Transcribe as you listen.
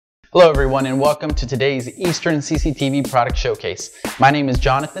Hello everyone and welcome to today's Eastern CCTV product showcase. My name is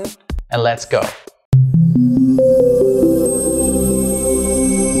Jonathan and let's go.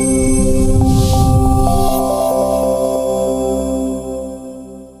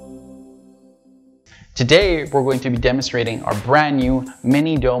 Today we're going to be demonstrating our brand new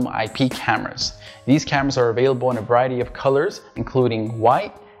mini dome IP cameras. These cameras are available in a variety of colors including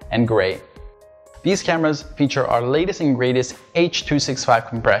white and gray. These cameras feature our latest and greatest H.265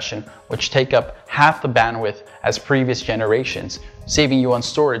 compression, which take up half the bandwidth as previous generations, saving you on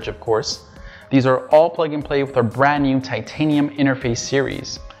storage of course. These are all plug and play with our brand new titanium interface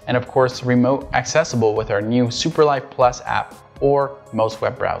series, and of course remote accessible with our new SuperLive Plus app or most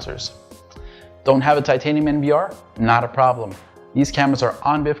web browsers. Don't have a titanium NVR? Not a problem. These cameras are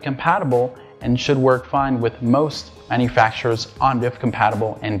on-BIF compatible and should work fine with most manufacturers' on-BIF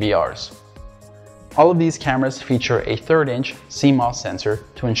compatible NVRs. All of these cameras feature a 3/3" CMOS sensor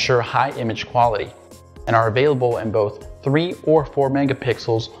to ensure high image quality and are available in both 3 or 4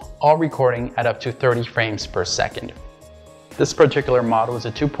 megapixels, all recording at up to 30 frames per second. This particular model is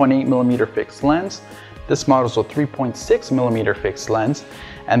a 2.8mm fixed lens. This model is a 3.6mm fixed lens,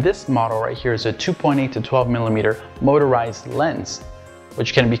 and this model right here is a 2.8 to 12mm motorized lens,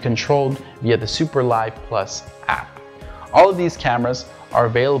 which can be controlled via the SuperLive Plus app. All of these cameras are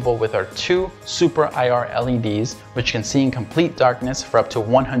available with our 2 Super IR LEDs, which can see in complete darkness for up to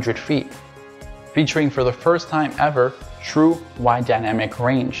 100 feet, featuring for the first time ever true wide dynamic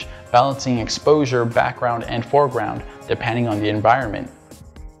range, balancing exposure, background, and foreground depending on the environment.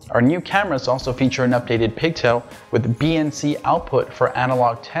 Our new cameras also feature an updated pigtail with BNC output for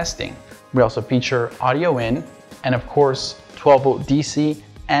analog testing. We also feature audio in and of course 12-volt DC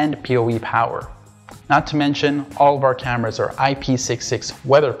and PoE power. Not to mention, all of our cameras are IP66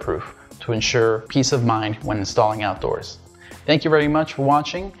 weatherproof to ensure peace of mind when installing outdoors. Thank you very much for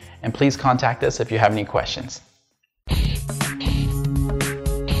watching, and please contact us if you have any questions.